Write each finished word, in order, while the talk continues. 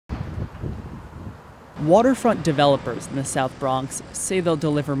Waterfront developers in the South Bronx say they'll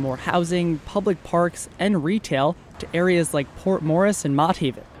deliver more housing, public parks, and retail to areas like Port Morris and Mott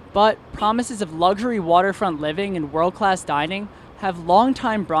Haven. But promises of luxury waterfront living and world-class dining have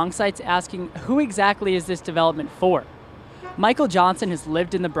longtime Bronxites asking, who exactly is this development for? Michael Johnson has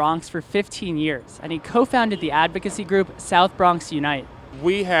lived in the Bronx for 15 years, and he co-founded the advocacy group South Bronx Unite.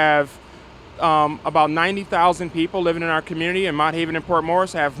 We have about 90,000 people living in our community, and Mott Haven and Port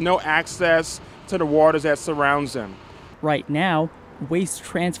Morris have no access to the waters that surrounds them. Right now, waste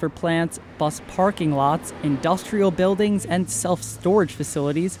transfer plants, bus parking lots, industrial buildings, and self-storage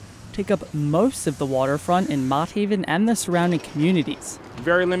facilities take up most of the waterfront in Mott Haven and the surrounding communities.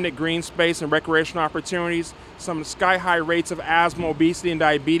 Very limited green space and recreational opportunities, some sky-high rates of asthma, obesity, and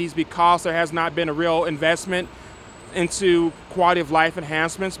diabetes because there has not been a real investment into quality of life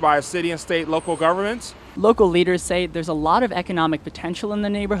enhancements by city and state local governments. Local leaders say there's a lot of economic potential in the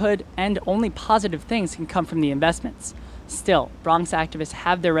neighborhood and only positive things can come from the investments. Still, Bronx activists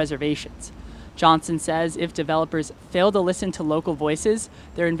have their reservations. Johnson says if developers fail to listen to local voices,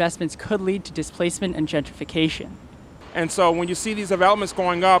 their investments could lead to displacement and gentrification. And so when you see these developments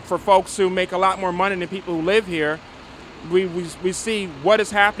going up for folks who make a lot more money than people who live here, we see what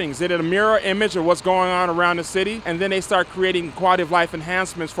is happening. Is it a mirror image of what's going on around the city? And then they start creating quality of life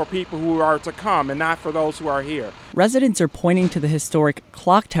enhancements for people who are to come and not for those who are here. Residents are pointing to the historic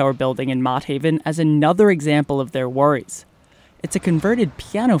Clock Tower building in Mott Haven as another example of their worries. It's a converted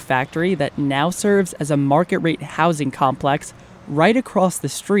piano factory that now serves as a market-rate housing complex right across the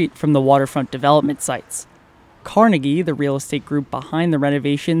street from the waterfront development sites. Carnegie, the real estate group behind the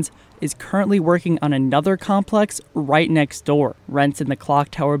renovations, is currently working on another complex right next door. Rents in the Clock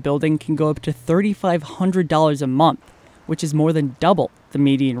Tower building can go up to $3,500 a month, which is more than double the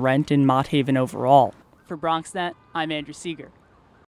median rent in Mott Haven overall. For BronxNet, I'm Andrew Seger.